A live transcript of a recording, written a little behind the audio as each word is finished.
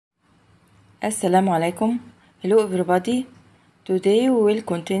Assalamu alaikum. Hello everybody. Today we will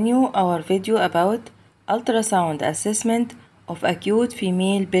continue our video about ultrasound assessment of acute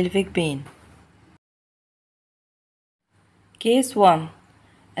female pelvic pain. Case 1.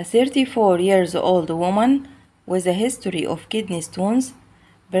 A 34 years old woman with a history of kidney stones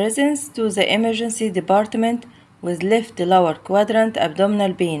presents to the emergency department with left lower quadrant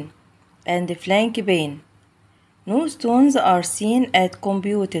abdominal pain and flank pain. No stones are seen at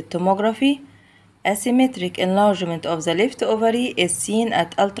computed tomography. Asymmetric enlargement of the left ovary is seen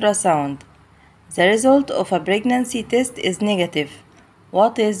at ultrasound. The result of a pregnancy test is negative.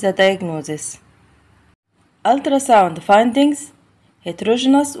 What is the diagnosis? Ultrasound findings: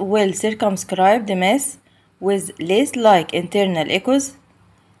 heterogeneous, well circumscribed mass with lace-like internal echoes,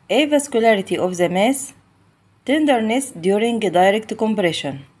 avascularity of the mass, tenderness during direct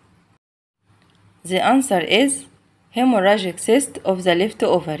compression. The answer is hemorrhagic cyst of the left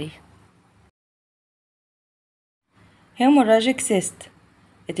ovary. Hemorrhagic cyst.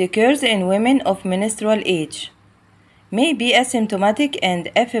 It occurs in women of menstrual age. May be asymptomatic and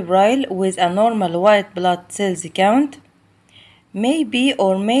afebrile with a normal white blood cells count. May be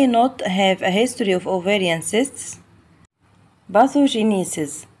or may not have a history of ovarian cysts.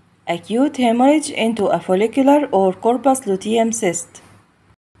 Pathogenesis. Acute hemorrhage into a follicular or corpus luteum cyst.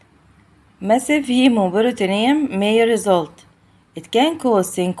 Massive hemoperineum may result. It can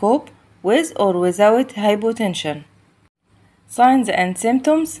cause syncope with or without hypotension. Signs and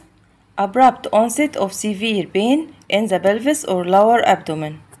symptoms: abrupt onset of severe pain in the pelvis or lower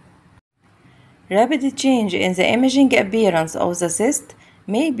abdomen. Rapid change in the imaging appearance of the cyst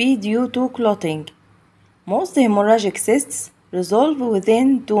may be due to clotting. Most hemorrhagic cysts resolve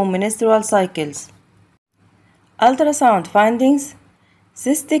within 2 menstrual cycles. Ultrasound findings: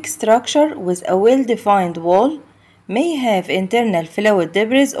 cystic structure with a well-defined wall, may have internal fluid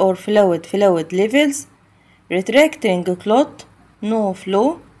debris or fluid levels, retracting clot, no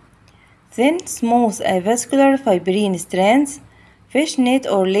flow, thin smooth avascular fibrin strands, fishnet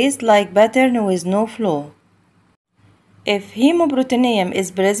or lace-like pattern with no flow. If hemoperineum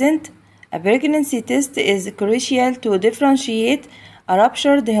is present, a pregnancy test is crucial to differentiate a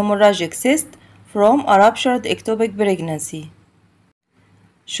ruptured hemorrhagic cyst from a ruptured ectopic pregnancy.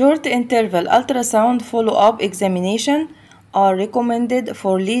 Short interval ultrasound follow-up examination are recommended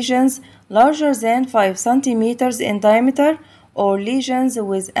for lesions larger than 5 cm in diameter or lesions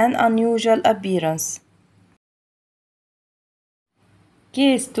with an unusual appearance.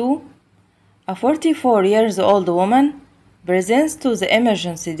 Case 2. A 44 years old woman presents to the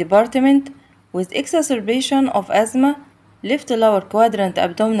emergency department with exacerbation of asthma, left lower quadrant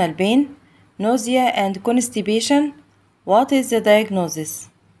abdominal pain, nausea and constipation. What is the diagnosis?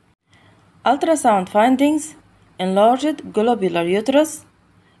 Ultrasound findings: enlarged globular uterus,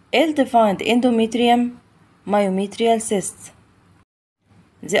 ill-defined endometrium, myometrial cysts.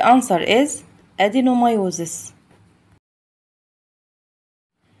 The answer is adenomyosis.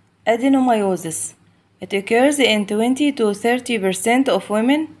 Adenomyosis. It occurs in 20 to 30% of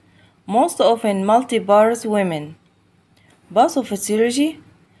women, most often multiparous women. Pathophysiology: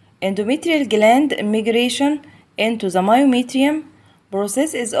 endometrial gland migration into the myometrium.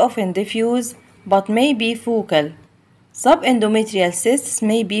 Process is often diffuse but may be focal. Subendometrial cysts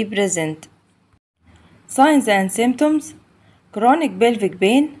may be present. Signs and symptoms: chronic pelvic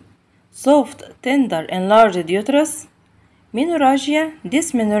pain, soft, tender, enlarged uterus, menorrhagia,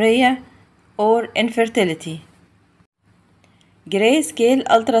 dysmenorrhea, or infertility. Grayscale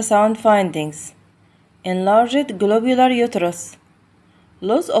ultrasound findings: enlarged globular uterus,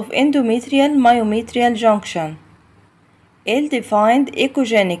 loss of endometrial myometrial junction, ill-defined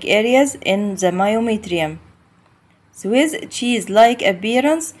echogenic areas in the myometrium, Swiss cheese-like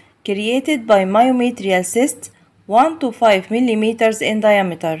appearance created by myometrial cysts 1 to 5 mm in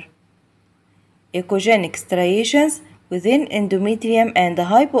diameter, echogenic striations within endometrium and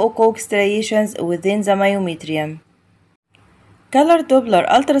hypoechoic striations within the myometrium. Color Doppler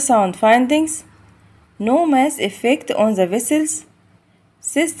ultrasound findings: no mass effect on the vessels,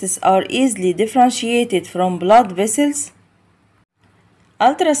 cysts are easily differentiated from blood vessels.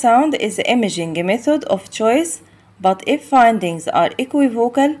 Ultrasound is the imaging method of choice, but if findings are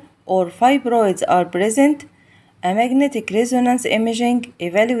equivocal or fibroids are present, a magnetic resonance imaging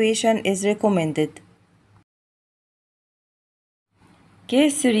evaluation is recommended.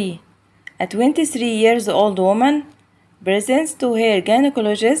 Case 3. A 23 years old woman presents to her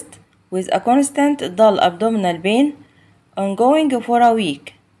gynecologist with a constant dull abdominal pain ongoing for a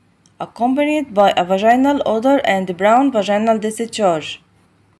week, accompanied by a vaginal odor and brown vaginal discharge.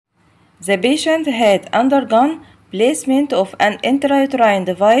 The patient had undergone placement of an intrauterine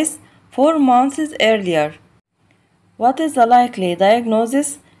device 4 months earlier. What is the likely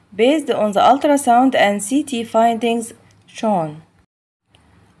diagnosis based on the ultrasound and CT findings shown?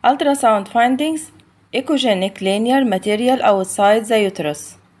 Ultrasound findings: echogenic linear material outside the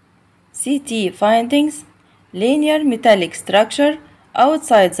uterus. CT findings: linear metallic structure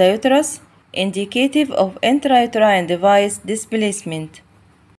outside the uterus, indicative of intrauterine device displacement.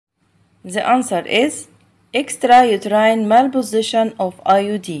 The answer is extrauterine malposition of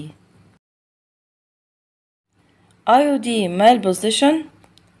IUD. IUD malposition.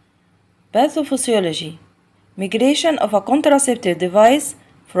 Pathophysiology: migration of a contraceptive device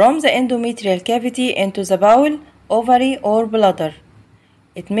from the endometrial cavity into the bowel, ovary, or bladder.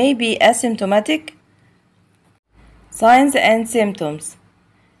 It may be asymptomatic. Signs and symptoms: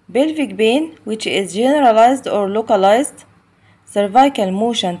 pelvic pain, which is generalized or localized, cervical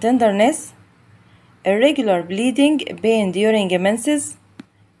motion tenderness, irregular bleeding, pain during menses,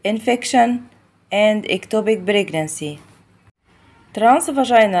 infection, and ectopic pregnancy.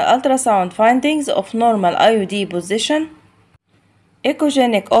 Transvaginal ultrasound findings of normal IUD position.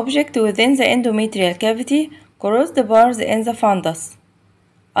 Echogenic object within the endometrial cavity, crossed bars in the fundus.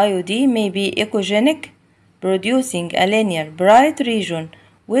 IUD may be echogenic, producing a linear bright region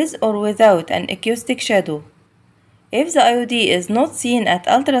with or without an acoustic shadow. If the IUD is not seen at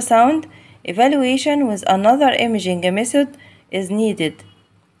ultrasound, evaluation with another imaging method is needed.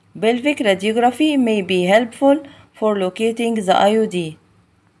 Pelvic radiography may be helpful for locating the IUD.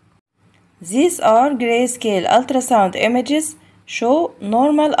 These are grayscale ultrasound images show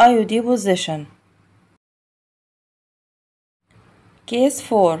normal IUD position. Case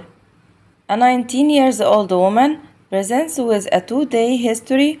 4. A 19-year-old woman presents with a 2-day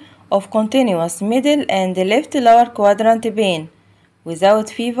history of continuous middle and left lower quadrant pain without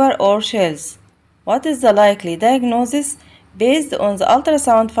fever or chills. What is the likely diagnosis based on the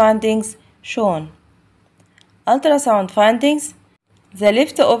ultrasound findings shown? Ultrasound findings: the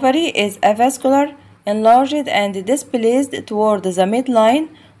left ovary is avascular, enlarged and displaced toward the midline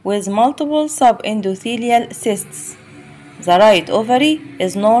with multiple subendothelial cysts. The right ovary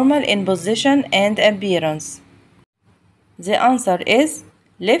is normal in position and appearance. The answer is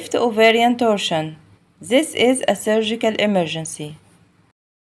left ovarian torsion. This is a surgical emergency.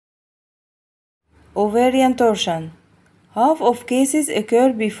 Ovarian torsion. Half of cases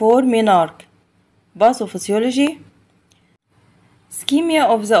occur before menarche. Pathophysiology: ischemia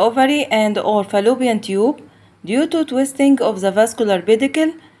of the ovary and/or fallopian tube due to twisting of the vascular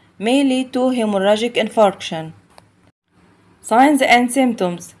pedicle may lead to hemorrhagic infarction. Signs and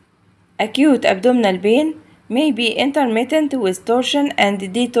symptoms: acute abdominal pain may be intermittent with torsion and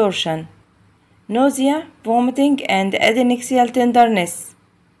detorsion, nausea, vomiting, and adnexial tenderness,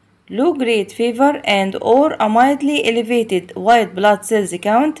 low-grade fever and/or a mildly elevated white blood cells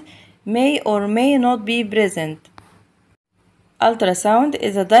count may or may not be present. Ultrasound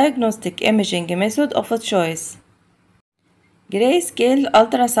is a diagnostic imaging method of choice. Grayscale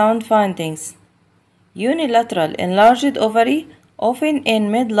ultrasound findings: unilateral enlarged ovary, often in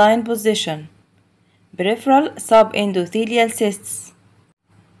midline position, peripheral subendothelial cysts,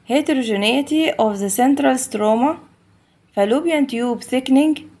 heterogeneity of the central stroma, fallopian tube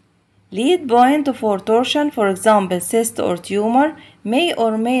thickening, lead point for torsion, for example cyst or tumor, may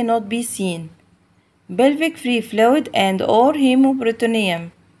or may not be seen, pelvic free fluid and/or hemoperineum.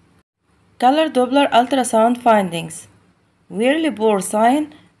 Color Doppler ultrasound findings: whirlpool sign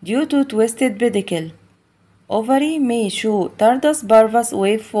due to twisted pedicle. Ovary may show tardus parvus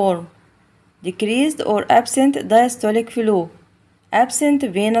waveform, decreased or absent diastolic flow, absent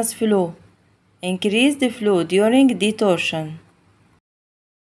venous flow, increased flow during detorsion.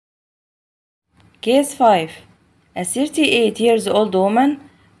 Case 5. A 38-year-old woman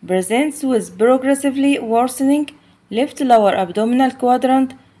presents with progressively worsening left lower abdominal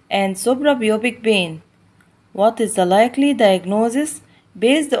quadrant and suprapubic pain. What is the likely diagnosis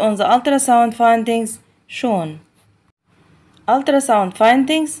based on the ultrasound findings shown? Ultrasound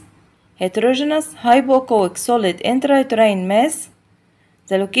findings: heterogeneous hypoechoic solid intrauterine mass.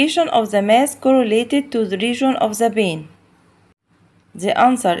 The location of the mass correlated to the region of the pain. The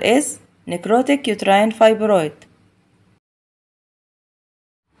answer is necrotic uterine fibroid.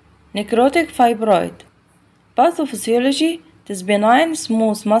 Necrotic fibroid. Pathophysiology: it is benign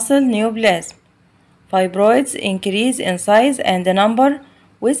smooth muscle neoplasm. Fibroids increase in size and number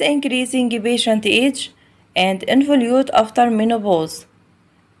with increasing patient age and involute after menopause,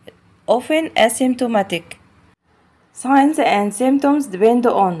 often asymptomatic. Signs and symptoms depend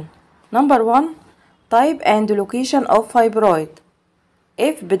on: number 1, type and location of fibroid.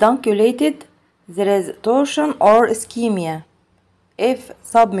 If pedunculated, there is torsion or ischemia. If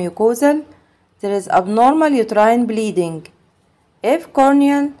submucosal, there is abnormal uterine bleeding. If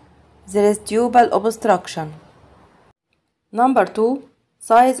corneal, there is tubal obstruction. Number 2.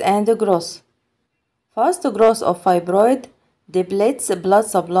 Size and growth. Fast growth of fibroid depletes blood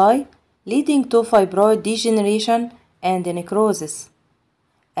supply, leading to fibroid degeneration and necrosis.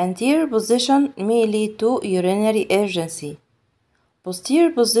 Anterior position may lead to urinary urgency.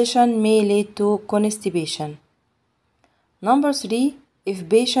 Posterior position may lead to constipation. Number 3. If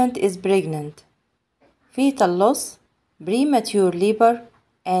patient is pregnant. Fetal loss, premature labor,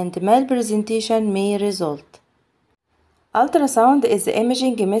 and malpresentation may result. Ultrasound is the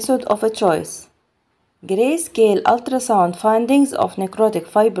imaging method of choice. Grayscale ultrasound findings of necrotic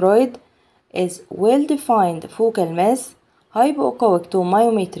fibroid is well-defined focal mass hypoechoic to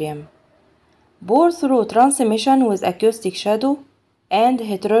myometrium. Bore through transmission with acoustic shadow and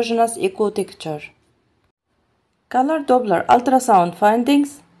heterogeneous echo texture. Color Doppler ultrasound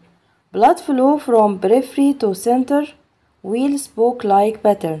findings. Blood flow from periphery to center, wheel spoke-like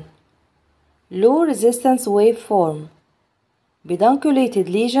pattern. Low resistance waveform. Pedunculated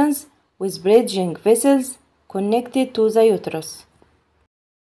lesions with bridging vessels connected to the uterus.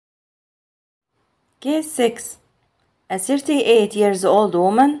 Case 6. A 38 years old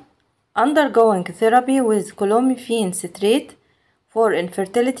woman undergoing therapy with clomiphene citrate for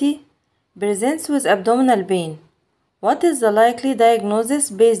infertility presents with abdominal pain. What is the likely diagnosis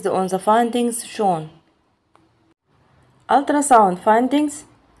based on the findings shown? Ultrasound findings: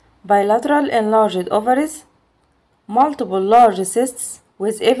 bilateral enlarged ovaries, multiple large cysts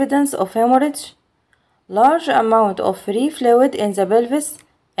with evidence of hemorrhage, large amount of free fluid in the pelvis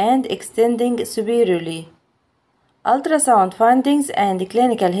and extending superiorly. Ultrasound findings and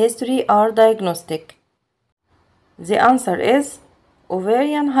clinical history are diagnostic. The answer is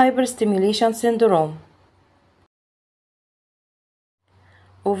ovarian hyperstimulation syndrome.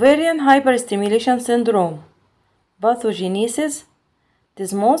 Ovarian hyperstimulation syndrome. Pathogenesis: it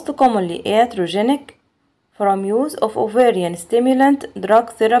is most commonly iatrogenic from use of ovarian stimulant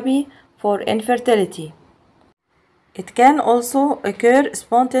drug therapy for infertility. It can also occur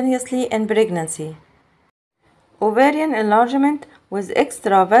spontaneously in pregnancy. Ovarian enlargement with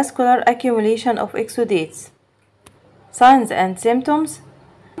extravascular accumulation of exudates. Signs and symptoms: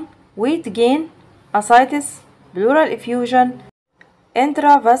 weight gain, ascites, pleural effusion,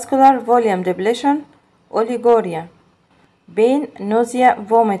 intravascular volume depletion, oliguria, pain, nausea,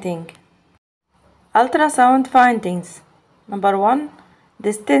 vomiting. Ultrasound findings: Number 1.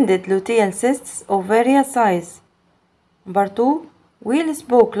 Distended luteal cysts of various size. Number 2. Wheel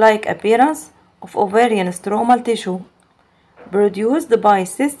spoke-like appearance of ovarian stromal tissue produced by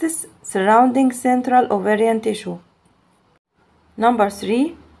cysts surrounding central ovarian tissue. Number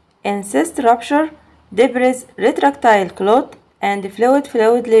 3. In cyst rupture, debris, retractile clot, and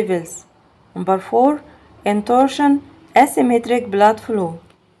fluid levels. Number 4. Intorsion, asymmetric blood flow.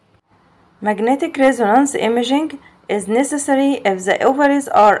 Magnetic resonance imaging is necessary if the ovaries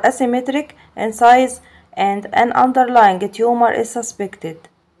are asymmetric in size and an underlying tumor is suspected.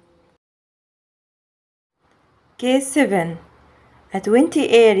 Case 7. A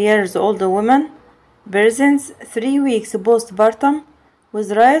 28 years old woman presents 3 weeks postpartum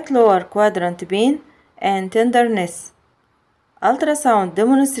with right lower quadrant pain and tenderness. Ultrasound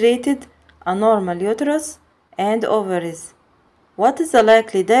demonstrated a normal uterus and ovaries. What is the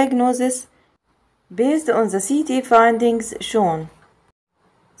likely diagnosis based on the CT findings shown?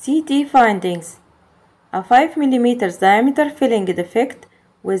 CT findings: a 5 mm diameter filling defect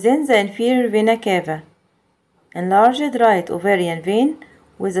within the inferior vena cava, enlarged right ovarian vein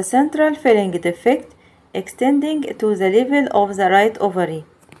with a central filling defect extending to the level of the right ovary.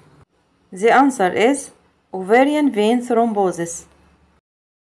 The answer is ovarian vein thrombosis.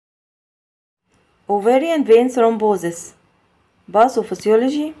 Ovarian vein thrombosis.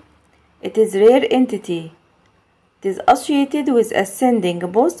 Pathophysiology: it is rare entity. It is associated with ascending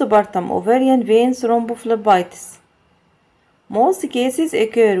postpartum ovarian vein thrombophlebitis. Most cases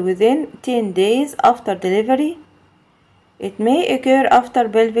occur within 10 days after delivery. It may occur after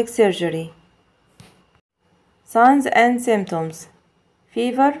pelvic surgery. Signs and symptoms: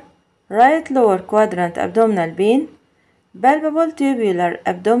 fever, right lower quadrant abdominal pain, palpable tubular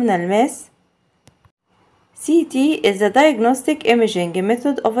abdominal mass. CT is the diagnostic imaging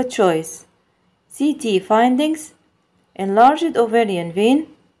method of choice. CT findings: enlarged ovarian vein,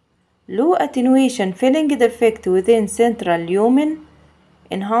 low attenuation filling defect within central lumen,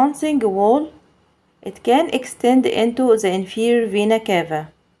 enhancing wall. It can extend into the inferior vena cava.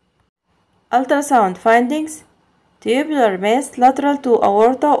 Ultrasound findings: tubular mass lateral to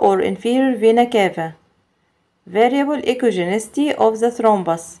aorta or inferior vena cava. variable echogenicity of the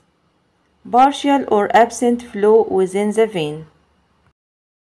thrombus, partial or absent flow within the vein.